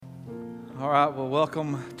All right, well,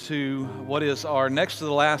 welcome to what is our next to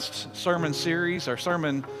the last sermon series, our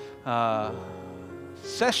sermon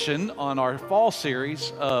session on our fall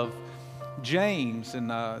series of James.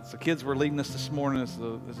 And as the kids were leading us this morning, as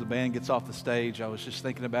the band gets off the stage, I was just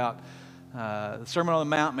thinking about the Sermon on the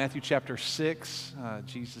Mount, Matthew chapter 6.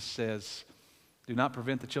 Jesus says, "Do not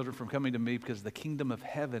prevent the children from coming to me, because the kingdom of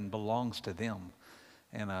heaven belongs to them."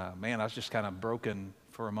 And man, I was just kind of broken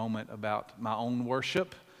for a moment about my own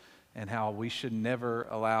worship and how we should never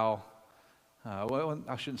allow, well,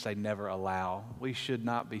 I shouldn't say never allow, we should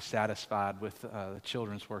not be satisfied with the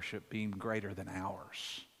children's worship being greater than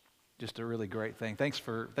ours. Just a really great thing. Thanks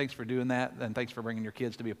for doing that, and thanks for bringing your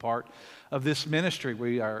kids to be a part of this ministry.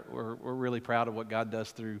 We're really proud of what God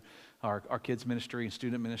does through our kids ministry and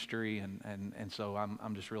student ministry, and so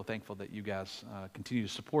I'm just real thankful that you guys continue to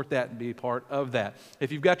support that and be a part of that.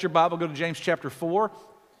 If you've got your Bible, go to James chapter 4.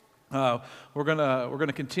 We're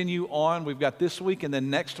gonna continue on. We've got this week and then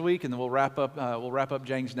next week, and then we'll wrap up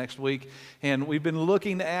James next week. And we've been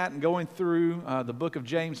looking at and going through the book of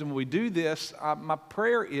James. And when we do this, my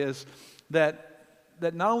prayer is that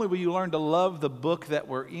not only will you learn to love the book that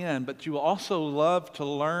we're in, but you will also love to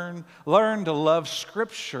learn to love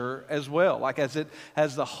Scripture as well. Like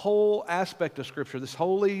as the whole aspect of Scripture, this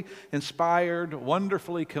holy, inspired,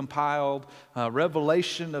 wonderfully compiled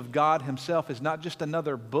revelation of God Himself is not just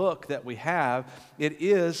another book that we have. It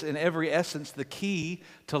is, in every essence, the key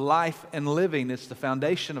to life and living. It's the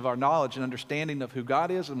foundation of our knowledge and understanding of who God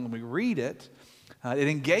is. And when we read it, it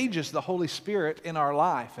engages the Holy Spirit in our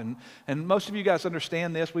life. And most of you guys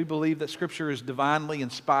understand this. We believe that Scripture is divinely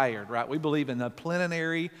inspired, right? We believe in the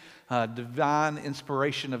plenary, divine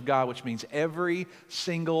inspiration of God, which means every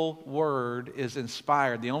single word is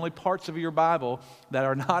inspired. The only parts of your Bible that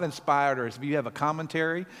are not inspired are if you have a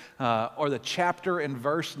commentary or the chapter and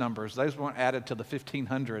verse numbers. Those weren't added to the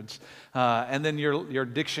 1500s. And then your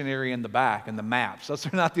dictionary in the back and the maps. Those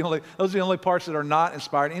are the only parts that are not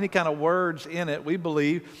inspired. Any kind of words in it, we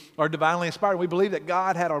believe, are divinely inspired. We believe that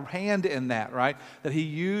God had a hand in that, right? That He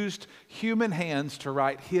used human hands to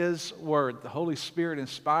write His word. The Holy Spirit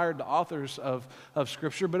inspired the authors of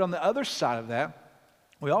Scripture. But on the other side of that,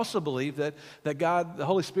 we also believe that God, the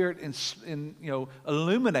Holy Spirit,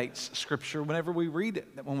 illuminates Scripture whenever we read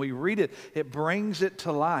it. That when we read it, it brings it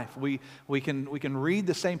to life. We can read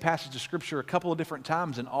the same passage of Scripture a couple of different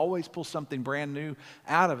times and always pull something brand new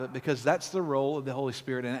out of it, because that's the role of the Holy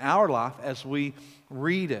Spirit in our life as we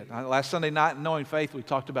read it. Last Sunday night in Knowing Faith, we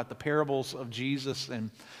talked about the parables of Jesus, and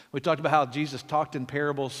we talked about how Jesus talked in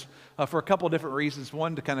parables for a couple of different reasons.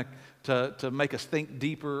 One, to kind of to make us think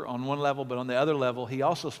deeper on one level, but on the other level, He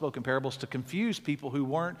also spoke in parables to confuse people who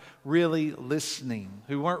weren't really listening,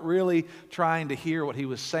 who weren't really trying to hear what He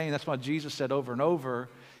was saying. That's why Jesus said over and over,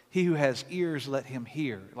 "He who has ears, let him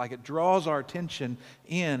hear." Like, it draws our attention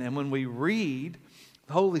in, and when we read,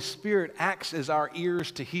 the Holy Spirit acts as our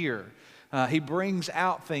ears to hear. He brings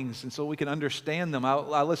out things, and so we can understand them.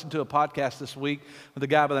 I listened to a podcast this week with a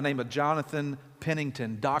guy by the name of Jonathan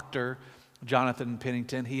Pennington, Dr. Jonathan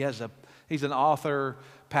Pennington. He's an author,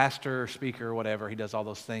 pastor, speaker, whatever. He does all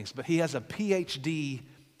those things. But he has a PhD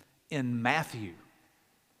in Matthew,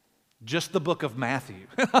 just the book of Matthew.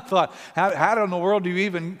 I thought, how in the world do you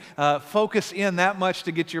even focus in that much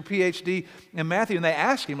to get your PhD in Matthew? And they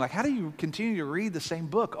asked him, like, how do you continue to read the same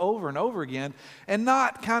book over and over again and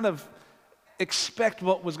not kind of expect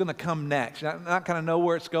what was going to come next, not kind of know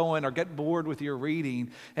where it's going or get bored with your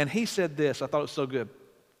reading? And he said this, I thought it was so good.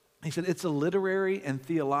 He said, it's a literary and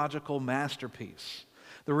theological masterpiece.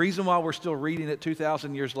 The reason why we're still reading it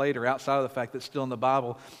 2,000 years later, outside of the fact that it's still in the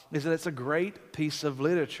Bible, is that it's a great piece of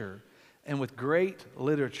literature. And with great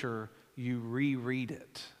literature, you reread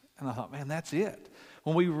it. And I thought, man, that's it.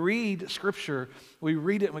 When we read Scripture, we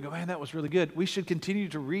read it and we go, man, that was really good. We should continue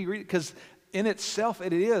to reread it, because in itself,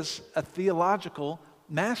 it is a theological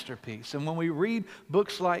masterpiece. And when we read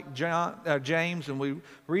books like James, and we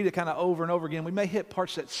read it kind of over and over again, we may hit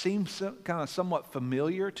parts that seem kind of somewhat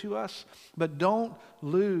familiar to us, but don't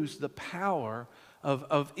lose the power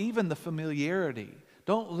of even the familiarity.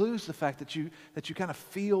 Don't lose the fact that you kind of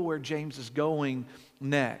feel where James is going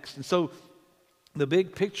next. And so the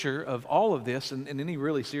big picture of all of this, and in any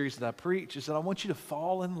really series that I preach, is that I want you to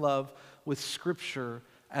fall in love with Scripture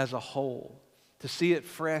as a whole, to see it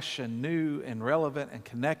fresh and new and relevant and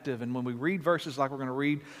connective. And when we read verses like we're going to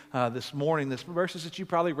read this morning, this verses that you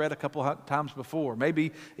probably read a couple of times before,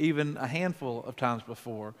 maybe even a handful of times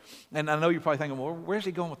before. And I know you're probably thinking, well, where's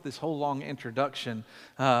he going with this whole long introduction?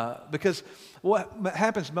 Because what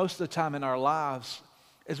happens most of the time in our lives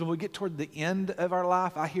is when we get toward the end of our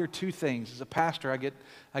life, I hear two things. As a pastor, I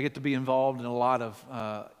get to be involved in a lot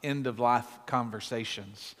of end-of-life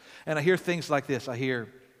conversations. And I hear things like this. I hear,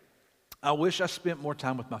 I wish I spent more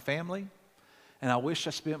time with my family, and I wish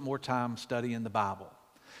I spent more time studying the Bible.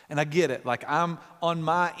 And I get it. Like, I'm on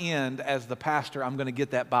my end as the pastor, I'm going to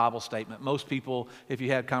get that Bible statement. Most people, if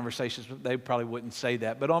you had conversations, they probably wouldn't say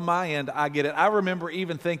that. But on my end, I get it. I remember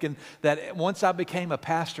even thinking that once I became a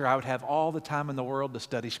pastor, I would have all the time in the world to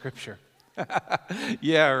study Scripture.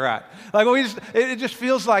 Yeah, right. Like, it just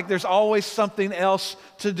feels like there's always something else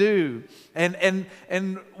to do.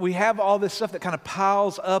 And we have all this stuff that kind of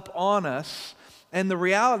piles up on us. And the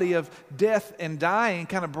reality of death and dying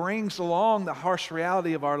kind of brings along the harsh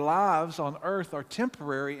reality of our lives on earth are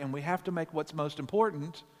temporary, and we have to make what's most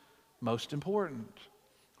important, most important.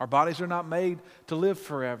 Our bodies are not made to live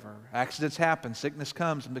forever. Accidents happen, sickness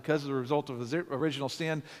comes, and because of the result of the original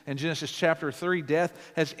sin in Genesis chapter 3, death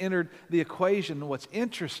has entered the equation. And what's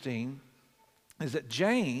interesting is that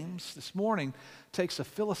James, this morning, takes a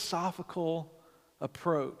philosophical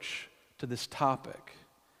approach to this topic.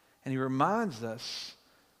 And he reminds us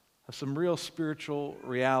of some real spiritual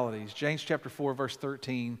realities. James chapter 4, verse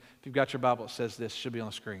 13. If you've got your Bible, it says this. It should be on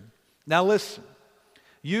the screen. Now listen,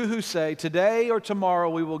 you who say, today or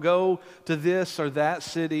tomorrow we will go to this or that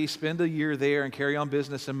city, spend a year there, and carry on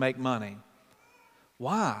business and make money.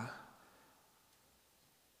 Why?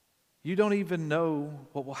 You don't even know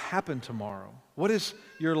what will happen tomorrow. What is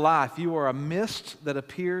your life? You are a mist that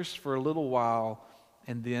appears for a little while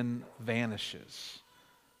and then vanishes.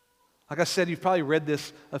 Like I said, you've probably read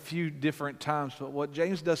this a few different times, but what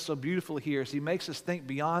James does so beautifully here is he makes us think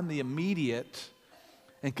beyond the immediate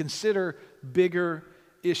and consider bigger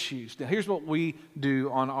issues. Now, here's what we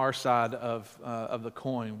do on our side of the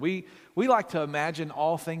coin. We like to imagine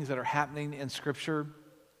all things that are happening in Scripture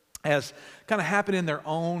as kind of happen in their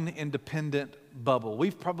own independent bubble.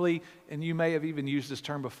 We've probably, and you may have even used this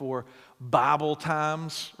term before, Bible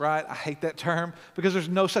times, right? I hate that term because there's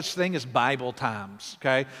no such thing as Bible times,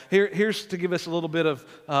 okay? Here's to give us a little bit of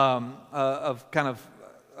a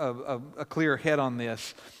clear head on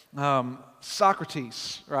this.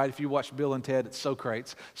 Socrates, right? If you watch Bill and Ted, it's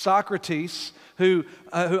Socrates. Socrates, who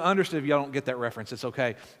understood, if y'all don't get that reference, it's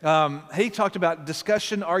okay. He talked about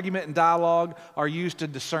discussion, argument, and dialogue are used to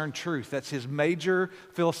discern truth. That's his major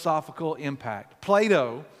philosophical impact.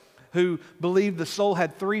 Plato, who believed the soul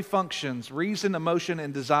had three functions, reason, emotion,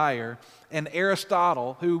 and desire. And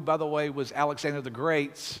Aristotle, who, by the way, was Alexander the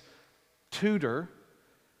Great's tutor.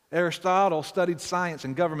 Aristotle studied science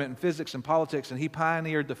and government and physics and politics, and he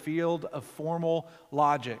pioneered the field of formal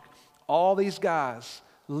logic. All these guys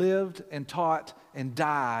lived and taught and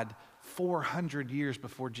died 400 years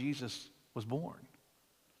before Jesus was born.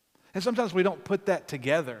 And sometimes we don't put that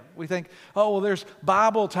together. We think, oh, well, there's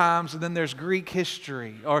Bible times and then there's Greek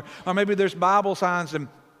history. Or maybe there's Bible times and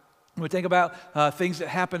we think about things that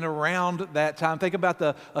happened around that time. Think about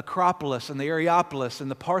the Acropolis and the Areopolis and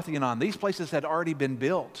the Parthenon. These places had already been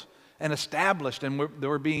built and established, and they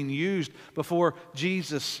were being used before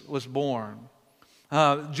Jesus was born.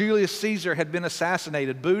 Julius Caesar had been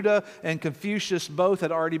assassinated. Buddha and Confucius both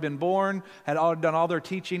had already been born, had done all their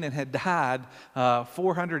teaching, and had died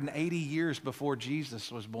 480 years before Jesus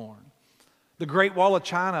was born. The Great Wall of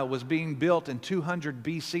China was being built in 200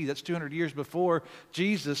 BC. That's 200 years before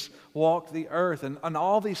Jesus walked the earth. And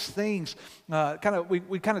all these things,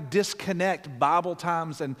 we kind of disconnect Bible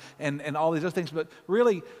times and all these other things. But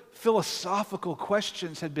really, philosophical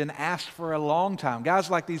questions had been asked for a long time.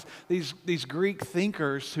 Guys like these Greek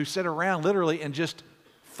thinkers who sit around literally and just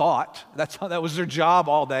thought. That was their job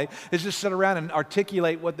all day, is just sit around and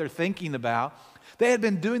articulate what they're thinking about. They had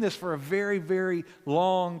been doing this for a very, very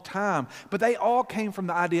long time. But they all came from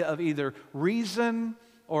the idea of either reason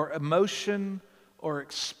or emotion or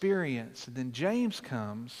experience. And then James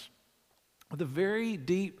comes with a very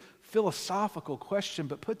deep philosophical question,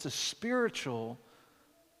 but puts a spiritual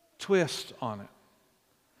twist on it.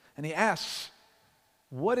 And he asks,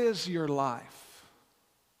 what is your life?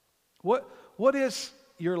 What is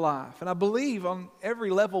your life? And I believe on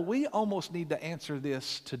every level we almost need to answer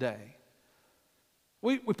this today.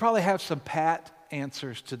 We probably have some pat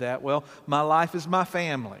answers to that. Well, my life is my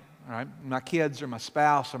family, all right? My kids or my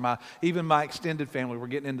spouse or even my extended family. We're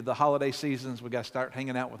getting into the holiday seasons. We've got to start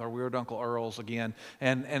hanging out with our weird Uncle Earls again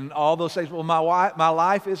and all those things. Well, my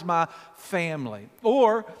life is my family.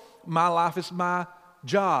 Or my life is my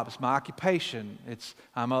job. It's my occupation.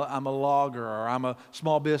 I'm a logger, or I'm a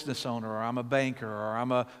small business owner, or I'm a banker, or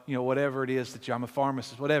I'm whatever it is I'm a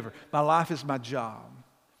pharmacist, whatever. My life is my job.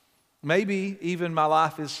 Maybe even my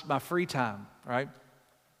life is my free time, right?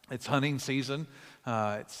 It's hunting season.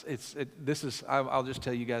 I'll just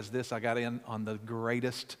tell you guys this. I got in on the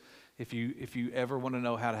greatest. If you ever want to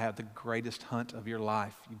know how to have the greatest hunt of your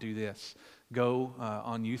life, you do this. Go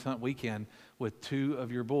on youth hunt weekend with 2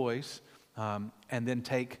 of your boys, and then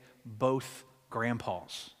take both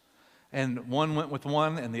grandpas. And one went with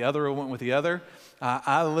one, and the other went with the other.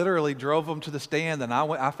 I literally drove them to the stand, and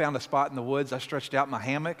I found a spot in the woods. I stretched out my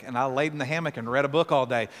hammock, and I laid in the hammock and read a book all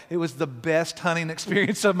day. It was the best hunting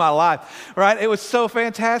experience of my life, right? It was so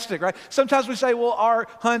fantastic, right? Sometimes we say, well, our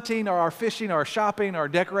hunting or our fishing or our shopping or our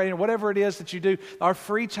decorating or whatever it is that you do, our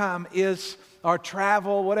free time is our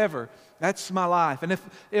travel, whatever. That's my life. And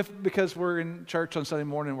if because we're in church on Sunday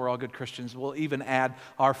morning, we're all good Christians, we'll even add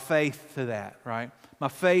our faith to that, right? My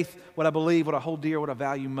faith, what I believe, what I hold dear, what I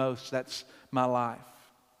value most, that's my life.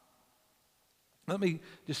 Let me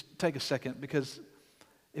just take a second, because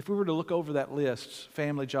if we were to look over that list,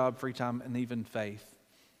 family, job, free time, and even faith,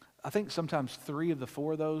 I think sometimes 3 of the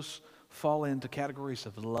 4 of those fall into categories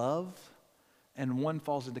of love, and 1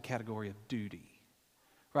 falls into category of duty.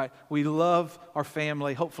 Right? We love our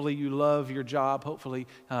family. Hopefully you love your job. Hopefully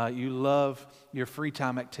you love your free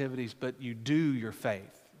time activities, but you do your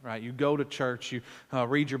faith. Right? You go to church, you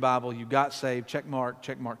read your Bible, you got saved, check mark,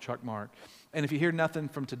 check mark, check mark. And if you hear nothing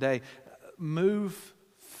from today, move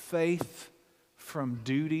faith from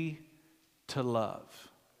duty to love.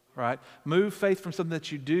 Right? Move faith from something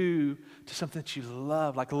that you do to something that you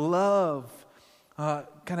love. Like love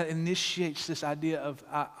kind of initiates this idea of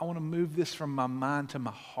I want to move this from my mind to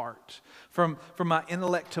my heart, from my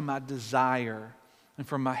intellect to my desire, and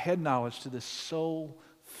from my head knowledge to this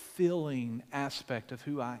soul-filling aspect of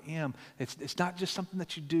who I am. It's not just something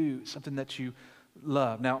that you do, it's something that you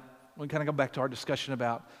love. Now, we kind of go back to our discussion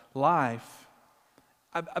about life.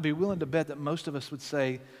 I'd be willing to bet that most of us would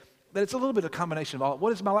say that it's a little bit of a combination of all.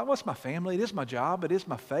 What is my life? What's my family? It is my job. It is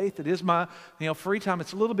my faith. It is my free time.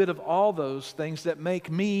 It's a little bit of all those things that make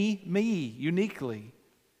me uniquely.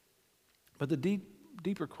 But the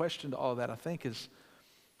deeper question to all of that, I think, is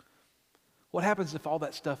what happens if all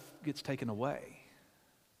that stuff gets taken away?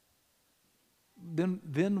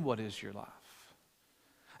 Then what is your life?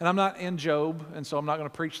 And I'm not in Job, and so I'm not going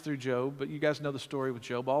to preach through Job, but you guys know the story with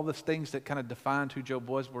Job. All the things that kind of defined who Job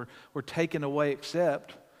was were taken away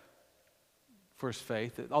except for his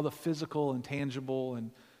faith. All the physical and tangible and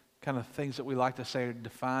kind of things that we like to say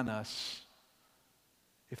define us,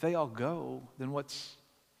 if they all go, then what's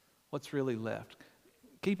really left?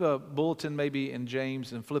 Keep a bulletin maybe in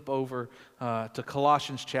James and flip over to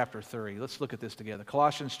Colossians chapter 3. Let's look at this together.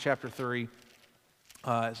 Colossians chapter 3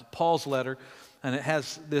 is Paul's letter, and it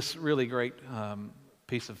has this really great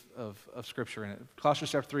piece of scripture in it. Colossians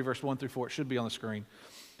chapter 3, verse 1 through 4. It should be on the screen.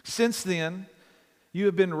 Since then, you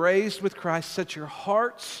have been raised with Christ. Set your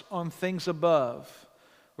hearts on things above,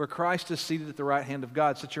 where Christ is seated at the right hand of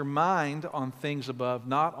God. Set your mind on things above,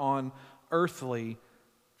 not on earthly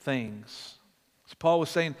things. So Paul was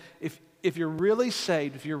saying, if you're really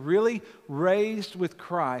saved, if you're really raised with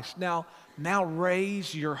Christ, now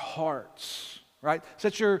raise your hearts, right?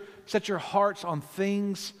 Set your hearts on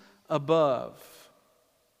things above.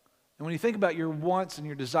 And when you think about your wants and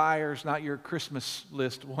your desires, not your Christmas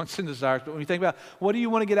list wants and desires, but when you think about what do you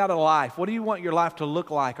want to get out of life? What do you want your life to look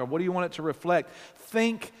like? Or what do you want it to reflect?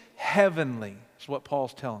 Think heavenly is what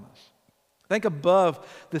Paul's telling us. Think above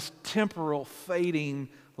this temporal, fading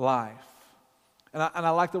life. And I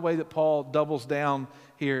like the way that Paul doubles down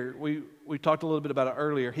here. We talked a little bit about it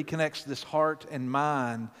earlier. He connects this heart and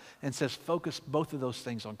mind and says, focus both of those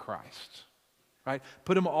things on Christ. Right?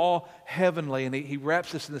 Put them all heavenly. And he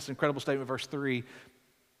wraps this in this incredible statement, verse 3.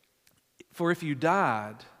 For you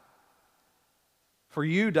died,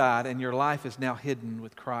 and your life is now hidden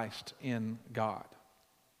with Christ in God.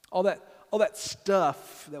 All that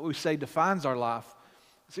stuff that we say defines our life,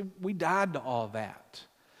 see, we died to all that.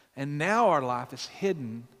 And now our life is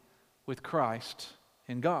hidden with Christ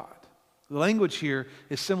in God. The language here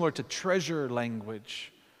is similar to treasure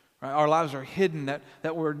language. Right? Our lives are hidden.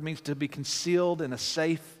 That word means to be concealed in a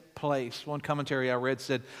safe place. One commentary I read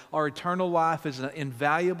said, our eternal life is an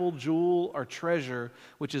invaluable jewel or treasure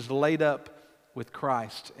which is laid up with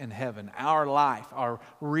Christ in heaven. Our life, our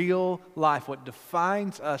real life, what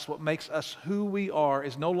defines us, what makes us who we are,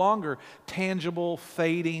 is no longer tangible,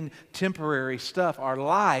 fading, temporary stuff. Our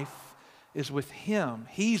life is with Him.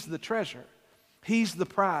 He's the treasure. He's the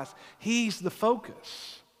prize. He's the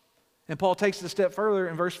focus. And Paul takes it a step further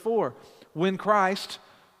in verse 4. When Christ,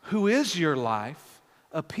 who is your life,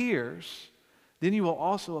 appears, then you will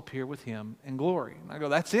also appear with Him in glory. And I go,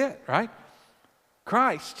 that's it, right?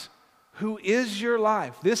 Christ, who is your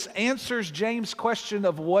life. This answers James' question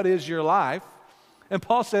of what is your life. And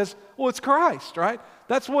Paul says, well, it's Christ, right?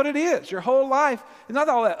 That's what it is. Your whole life, and not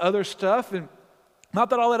all that other stuff, and not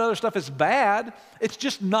that all that other stuff is bad. It's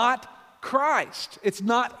just not Christ. It's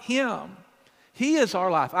not Him. He is our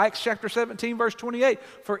life. Acts chapter 17, verse 28.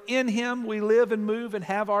 For in Him we live and move and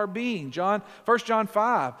have our being. 1 John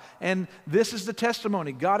 5. And this is the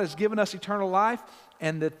testimony. God has given us eternal life,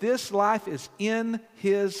 and that this life is in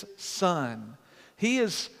His Son. He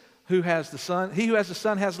is who has the Son. He who has the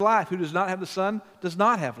Son has life. Who does not have the Son does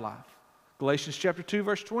not have life. Galatians chapter 2,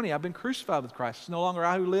 verse 20. I've been crucified with Christ. It's no longer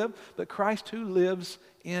I who live, but Christ who lives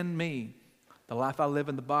in me. The life I live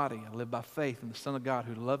in the body, I live by faith in the Son of God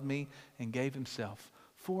who loved me and gave Himself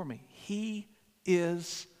for me. He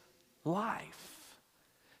is life.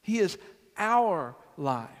 He is our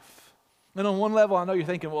life. And on one level, I know you're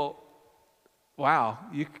thinking, well, wow,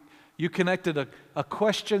 you connected a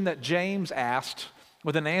question that James asked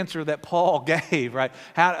with an answer that Paul gave, right?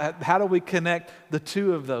 How do we connect the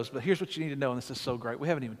two of those? But here's what you need to know, and this is so great. We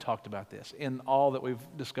haven't even talked about this in all that we've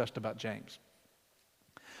discussed about James.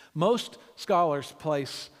 Most scholars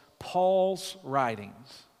place Paul's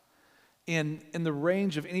writings in the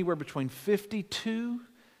range of anywhere between 52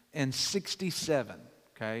 and 67.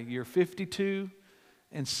 Okay, year 52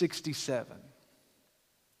 and 67.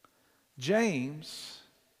 James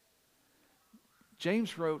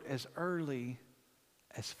wrote as early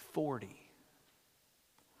as 40.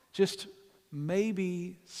 Just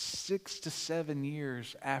maybe 6 to 7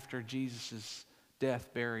 years after Jesus'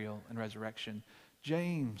 death, burial, and resurrection,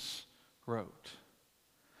 James wrote.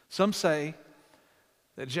 Some say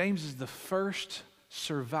that James is the first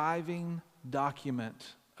surviving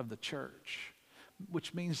document of the church,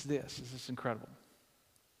 which means this is incredible.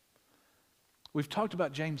 We've talked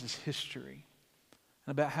about James's history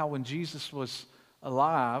and about how when Jesus was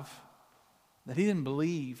alive, that he didn't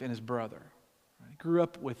believe in his brother. He grew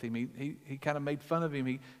up with him. He kind of made fun of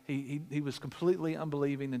him. He was completely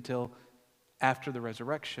unbelieving until after the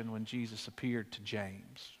resurrection when Jesus appeared to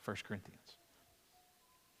James, 1 Corinthians.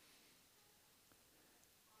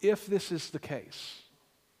 If this is the case,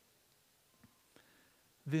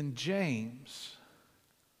 then James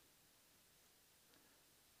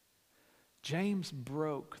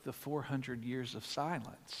broke the 400 years of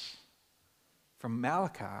silence from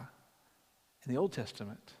Malachi in the Old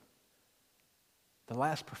Testament, the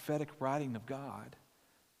last prophetic writing of God,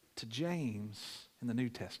 to James in the New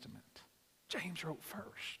Testament. James wrote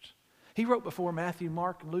first. He wrote before Matthew,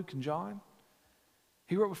 Mark, Luke, and John.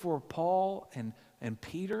 He wrote before Paul and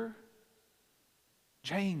Peter.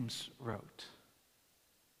 James wrote.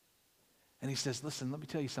 And he says, listen, let me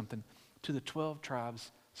tell you something. To the 12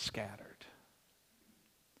 tribes scattered.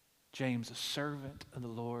 James, a servant of the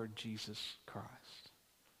Lord Jesus Christ.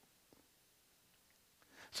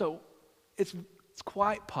 So it's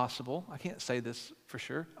quite possible, I can't say this for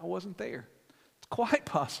sure, I wasn't there. It's quite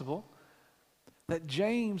possible that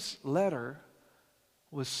James' letter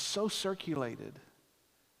was so circulated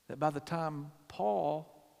that by the time Paul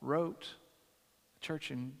wrote the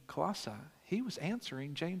church in Colossae, he was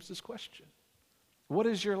answering James's question. What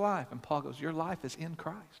is your life? And Paul goes, your life is in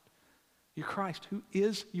Christ. You're Christ, who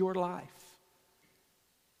is your life.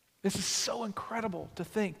 This is so incredible to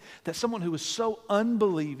think that someone who was so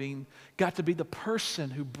unbelieving got to be the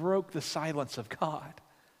person who broke the silence of God.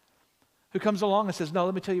 Who comes along and says, no,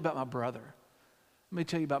 let me tell you about my brother. Let me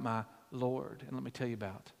tell you about my Lord. And let me tell you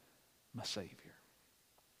about my Savior.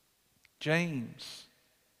 James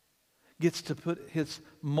gets to put his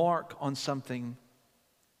mark on something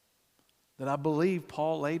that I believe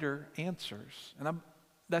Paul later answers. And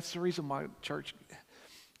that's the reason why, church,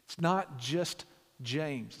 it's not just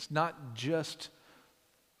James. It's not just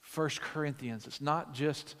 1 Corinthians. It's not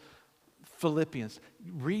just Philippians.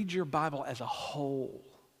 Read your Bible as a whole.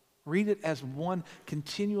 Read it as one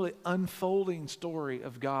continually unfolding story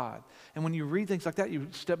of God. And when you read things like that, you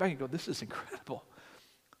step back and go, this is incredible.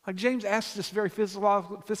 Like James asks this very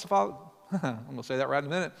philosophical I'm going to say that right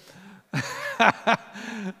in a minute.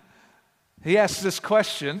 He asks this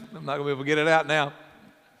question. I'm not going to be able to get it out now.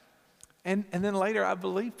 And then later, I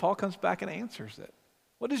believe Paul comes back and answers it.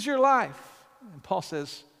 What is your life? And Paul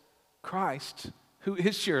says, Christ, who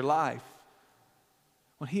is your life.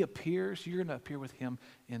 When He appears, you're going to appear with Him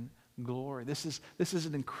in glory. This is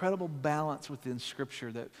an incredible balance within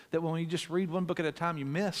Scripture that when you just read one book at a time, you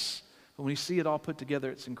miss. But when you see it all put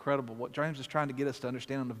together, it's incredible. What James is trying to get us to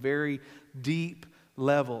understand on a very deep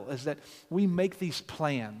level is that we make these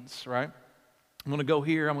plans, right? I'm going to go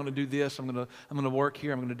here, I'm going to do this, I'm going to work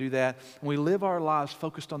here, I'm going to do that. And we live our lives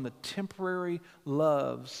focused on the temporary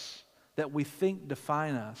loves that we think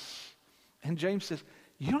define us. And James says,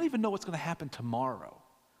 you don't even know what's going to happen tomorrow.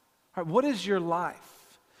 All right, what is your life?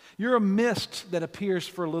 You're a mist that appears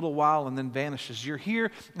for a little while and then vanishes. You're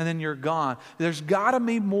here and then you're gone. There's got to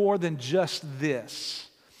be more than just this.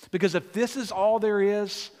 Because if this is all there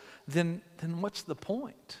is, then what's the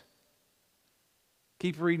point?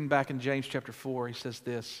 Keep reading back in James chapter 4. He says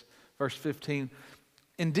this, verse 15.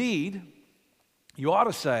 Indeed, you ought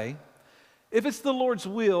to say, if it's the Lord's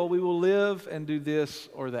will, we will live and do this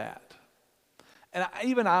or that. And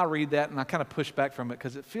even I read that and I kind of push back from it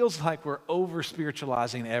because it feels like we're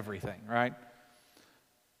over-spiritualizing everything, right?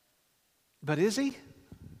 But is he?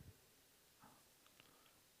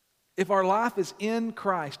 If our life is in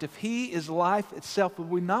Christ, if he is life itself, would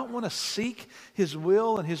we not want to seek his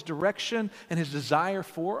will and his direction and his desire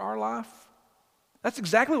for our life? That's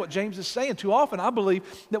exactly what James is saying. Too often, I believe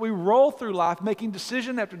that we roll through life making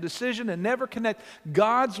decision after decision and never connect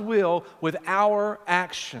God's will with our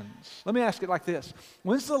actions. Let me ask it like this.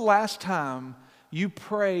 When's the last time you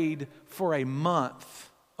prayed for a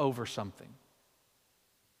month over something?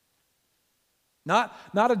 Not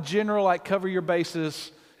a general, like, cover your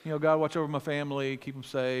bases, God, watch over my family, keep them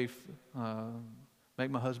safe,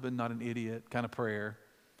 make my husband not an idiot kind of prayer.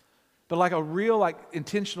 But like a real, like,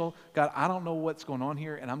 intentional, God, I don't know what's going on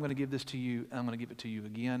here, and I'm going to give this to you, and I'm going to give it to you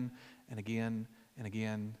again and again and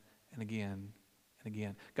again and again and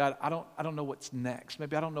again. God, I don't know what's next.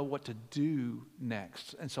 Maybe I don't know what to do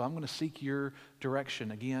next. And so I'm going to seek your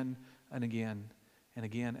direction again and again and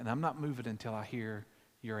again, and I'm not moving until I hear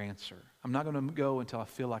your answer. I'm not going to go until I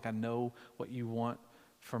feel like I know what you want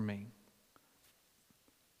from me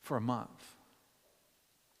for a month.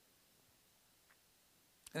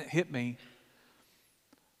 And it hit me.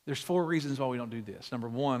 There's 4 reasons why we don't do this. Number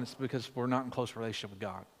 1, it's because we're not in close relationship with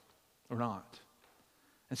God. We're not.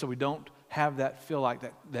 And so we don't have feel like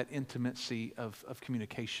that intimacy of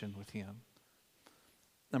communication with him.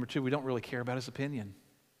 Number 2, we don't really care about his opinion,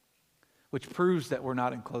 which proves that we're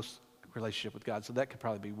not in close relationship with God. So that could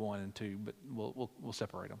probably be 1 and 2, but we'll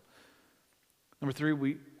separate them. Number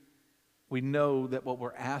 3, we know that what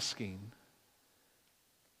we're asking,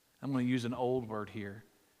 I'm going to use an old word here,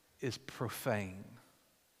 is profane.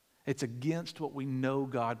 It's against what we know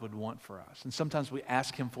God would want for us. And sometimes we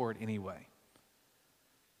ask him for it anyway.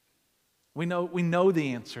 We know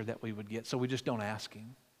the answer that we would get, so we just don't ask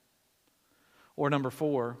him. Or number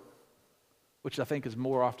 4, which I think is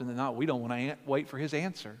more often than not, we don't want to wait for his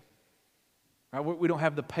answer. Right? We don't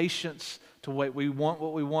have the patience to wait. We want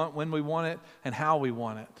what we want, when we want it, and how we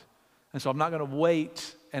want it. And so I'm not going to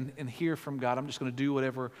wait and hear from God. I'm just going to do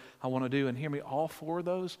whatever I want to do. And hear me, all 4 of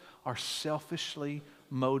those are selfishly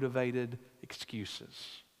motivated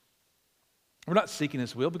excuses. We're not seeking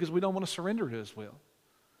his will because we don't want to surrender to his will.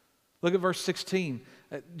 Look at verse 16.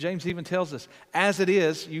 James even tells us, as it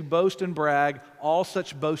is, you boast and brag, all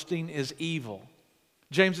such boasting is evil.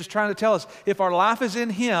 James is trying to tell us, if our life is in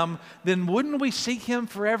him, then wouldn't we seek him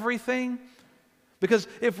for everything? Because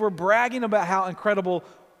if we're bragging about how incredible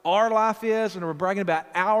our life is, and we're bragging about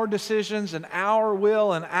our decisions and our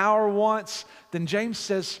will and our wants, then James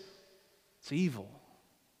says it's evil.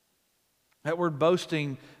 That word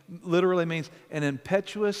boasting literally means an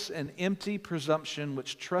impetuous and empty presumption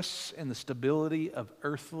which trusts in the stability of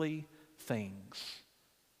earthly things.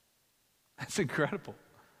 That's incredible.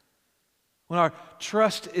 When our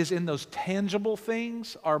trust is in those tangible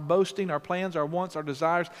things, our boasting, our plans, our wants, our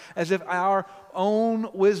desires, as if our own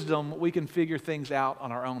wisdom, we can figure things out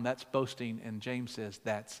on our own, that's boasting, and James says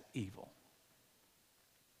that's evil.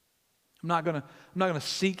 I'm not going to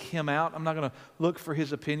seek him out. I'm not going to look for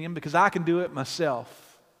his opinion because I can do it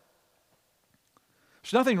myself.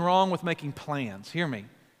 There's nothing wrong with making plans. Hear me.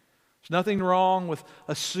 There's nothing wrong with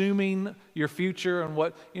assuming your future and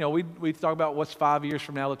what, we talk about what's 5 years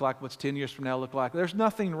from now look like, what's 10 years from now look like. There's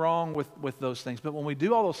nothing wrong with those things. But when we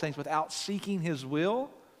do all those things without seeking his will,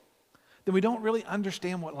 then we don't really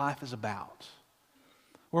understand what life is about.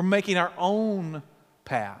 We're making our own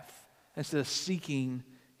path instead of seeking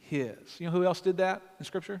his. You know who else did that in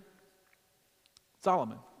Scripture?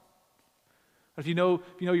 Solomon. If you know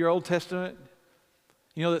your Old Testament,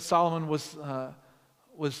 you know that Solomon was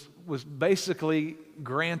basically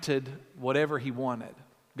granted whatever he wanted.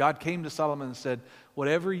 God came to Solomon and said,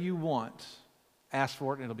 whatever you want, ask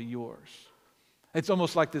for it and it'll be yours. It's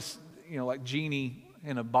almost like this, like genie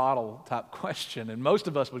in a bottle type question. And most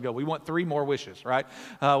of us would go, we want 3 more wishes, right?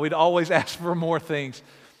 We'd always ask for more things.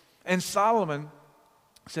 And Solomon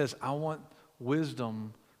says, I want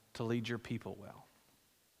wisdom to lead your people well.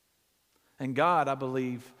 And God, I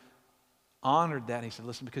believe, honored that. He said,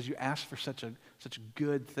 listen, because you asked for such a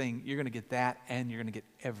good thing, you're going to get that and you're going to get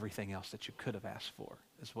everything else that you could have asked for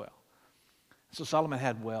as well. So Solomon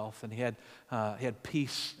had wealth, and he had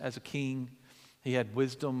peace as a king. He had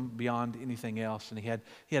wisdom beyond anything else, and he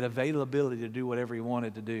had availability to do whatever he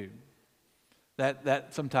wanted to do.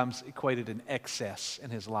 That sometimes equated in excess in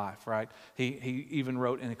his life, right? He even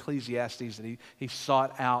wrote in Ecclesiastes that he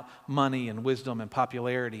sought out money and wisdom and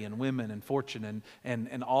popularity and women and fortune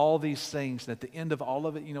and all these things. And at the end of all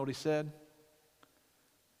of it, you know what he said?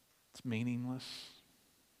 It's meaningless.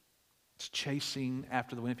 It's chasing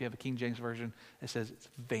after the wind. If you have a King James Version, it says it's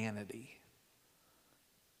vanity.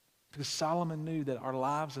 Because Solomon knew that our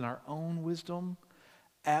lives and our own wisdom,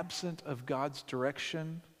 absent of God's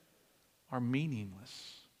direction, are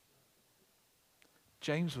meaningless.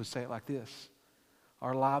 James would say it like this: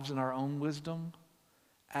 our lives and our own wisdom,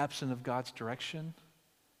 absent of God's direction,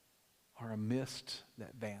 are a mist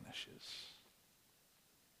that vanishes.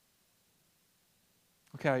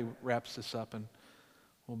 Look how he wraps this up, and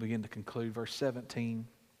we'll begin to conclude. Verse 17.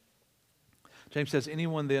 James says,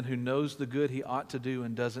 anyone then who knows the good he ought to do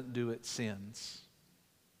and doesn't do it sins.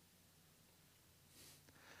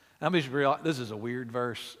 I mean, this is a weird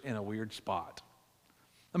verse in a weird spot.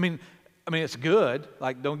 I mean, it's good.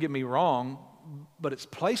 Like, don't get me wrong, but its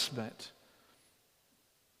placement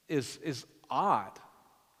is odd.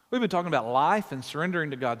 We've been talking about life and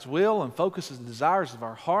surrendering to God's will and focuses the desires of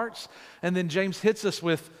our hearts, and then James hits us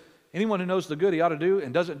with anyone who knows the good he ought to do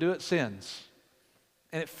and doesn't do it sins.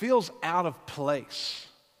 And it feels out of place.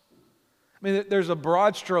 I mean, there's a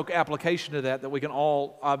broad stroke application to that we can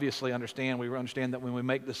all obviously understand. We understand that when we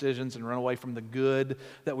make decisions and run away from the good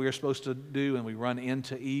that we are supposed to do and we run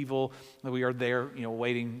into evil, that we are there,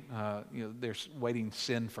 waiting, there's waiting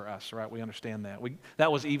sin for us, right? We understand that.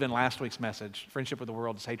 That was even last week's message. Friendship with the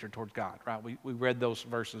world is hatred towards God, right? We read those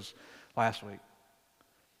verses last week.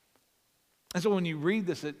 And so when you read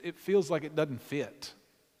this, it feels like it doesn't fit.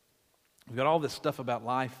 We've got all this stuff about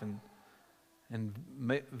life and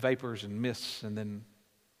vapors and mists, and then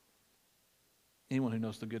anyone who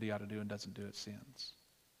knows the good he ought to do and doesn't do it sins.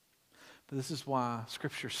 But this is why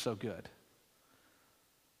Scripture's so good.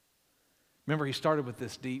 Remember, he started with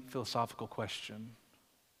this deep philosophical question: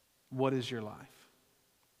 what is your life?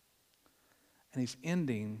 And he's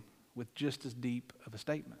ending with just as deep of a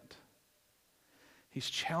statement. He's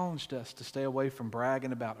challenged us to stay away from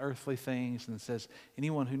bragging about earthly things, and says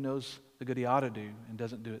anyone who knows the good he ought to do and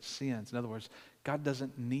doesn't do it sins. In other words, God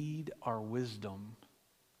doesn't need our wisdom.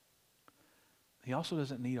 He also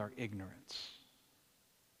doesn't need our ignorance.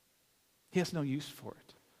 He has no use for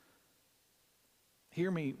it.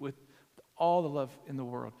 Hear me with all the love in the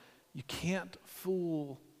world. You can't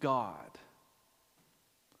fool God.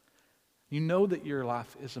 You know that your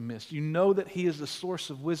life is a mist. You know that He is the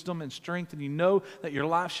source of wisdom and strength, and you know that your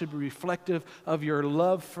life should be reflective of your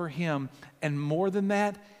love for Him. And more than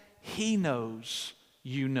that, He knows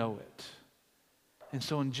you know it. And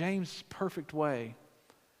so in James' perfect way,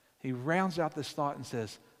 he rounds out this thought and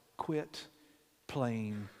says, quit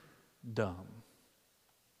playing dumb.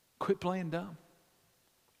 Quit playing dumb.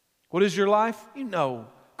 What is your life? You know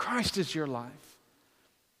Christ is your life.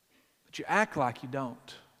 But you act like you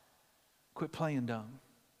don't. Quit playing dumb.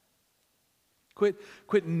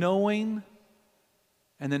 Quit knowing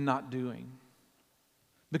and then not doing.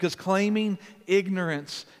 Because claiming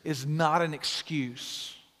ignorance is not an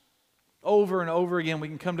excuse. Over and over again, we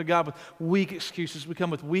can come to God with weak excuses. We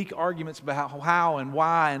come with weak arguments about how and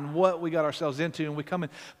why and what we got ourselves into. And we come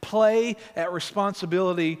and play at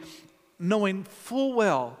responsibility knowing full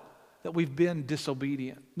well that we've been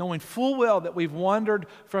disobedient, knowing full well that we've wandered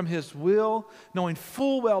from His will, knowing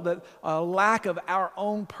full well that a lack of our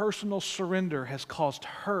own personal surrender has caused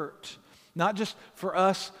hurt, not just for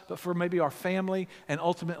us, but for maybe our family and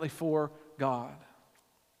ultimately for God.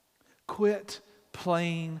 Quit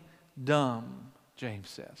playing dumb, James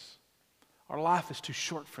says. Our life is too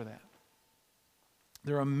short for that.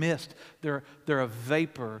 They're a mist. They're a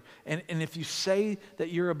vapor. And if you say that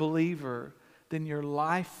you're a believer, then your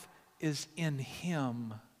life is in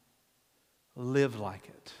Him. Live like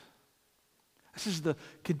it. This is the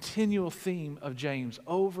continual theme of James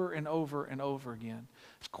over and over and over again.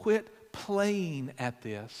 Quit playing at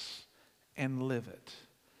this and live it.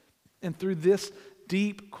 And through this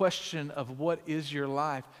deep question of what is your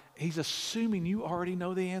life, he's assuming you already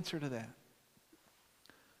know the answer to that.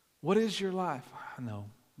 What is your life? I know,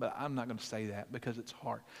 but I'm not going to say that because it's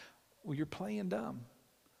hard. Well, you're playing dumb,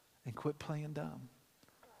 and quit playing dumb.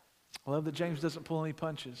 I love that James doesn't pull any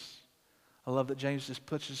punches. I love that James just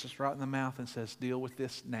pushes us right in the mouth and says, deal with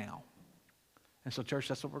this now. And so, church,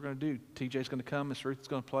 that's what we're going to do. TJ's going to come, Miss Ruth's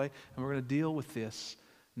going to play, and we're going to deal with this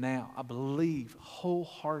now. I believe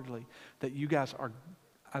wholeheartedly that you guys are,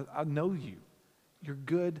 I know you. You're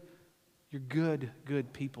good You're good,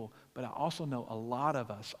 good people. But I also know a lot of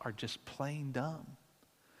us are just plain dumb.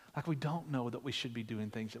 Like we don't know that we should be doing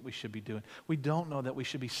things that we should be doing. We don't know that we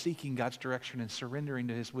should be seeking God's direction and surrendering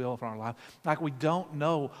to His will for our life. Like we don't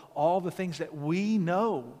know all the things that we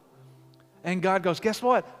know. And God goes, guess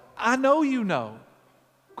what? I know you know.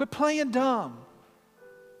 Quit playing dumb.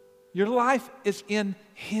 Your life is in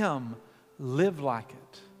Him. Live like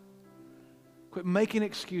it. Quit making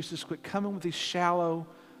excuses. Quit coming with these shallow,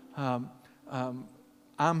 I'm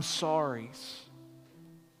sorries.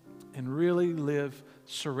 And really live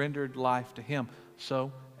surrendered life to Him.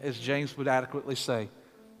 So, as James would adequately say,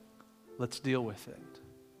 let's deal with it.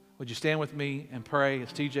 Would you stand with me and pray as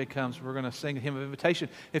TJ comes? We're going to sing a hymn of invitation.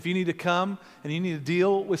 If you need to come and you need to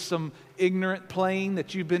deal with some ignorant playing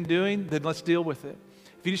that you've been doing, then let's deal with it.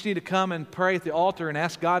 If you just need to come and pray at the altar and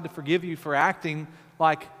ask God to forgive you for acting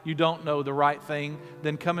like you don't know the right thing,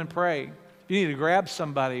 then come and pray. If you need to grab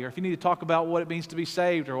somebody, or if you need to talk about what it means to be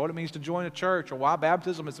saved, or what it means to join a church, or why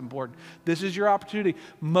baptism is important, this is your opportunity.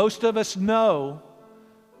 Most of us know,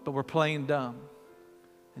 but we're playing dumb.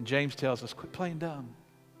 And James tells us, quit playing dumb.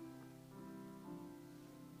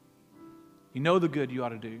 You know the good you ought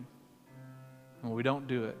to do. And when we don't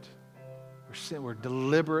do it, we're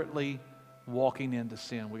deliberately walking into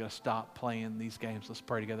sin. We've got to stop playing these games. Let's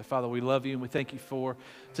pray together. Father, we love you and we thank you for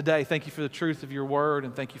today. Thank you for the truth of your word,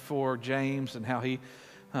 and thank you for James and how he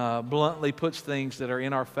bluntly puts things that are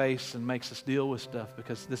in our face and makes us deal with stuff,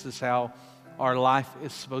 because this is how our life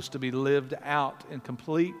is supposed to be lived out in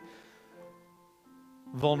complete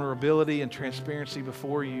vulnerability and transparency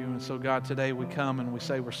before you. And so, God, today we come and we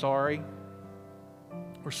say we're sorry.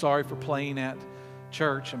 We're sorry for playing at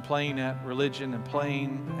church and playing at religion and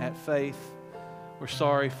playing at faith. We're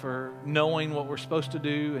sorry for knowing what we're supposed to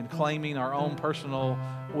do and claiming our own personal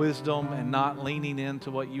wisdom and not leaning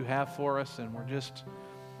into what you have for us. And we're just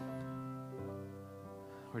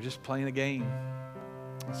playing a game.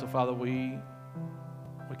 And so, Father, we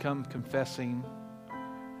come confessing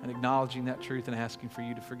and acknowledging that truth and asking for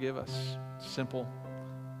you to forgive us. It's simple.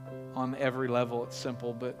 On every level, it's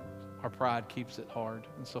simple, but our pride keeps it hard.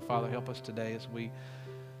 And so, Father, help us today as we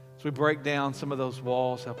break down some of those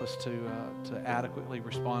walls. Help us to adequately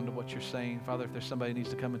respond to what you're saying. Father, if there's somebody who needs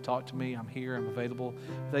to come and talk to me, I'm here, I'm available.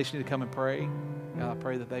 If they just need to come and pray, God, I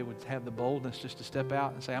pray that they would have the boldness just to step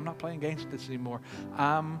out and say, I'm not playing games with this anymore.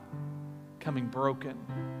 I'm coming broken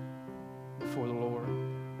before the Lord.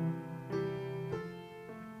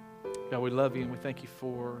 God, we love you and we thank you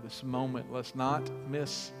for this moment. Let's not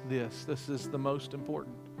miss this. This is the most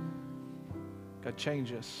important. God,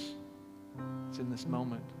 change us. It's in this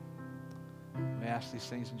moment. We ask these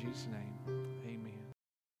things in Jesus' name.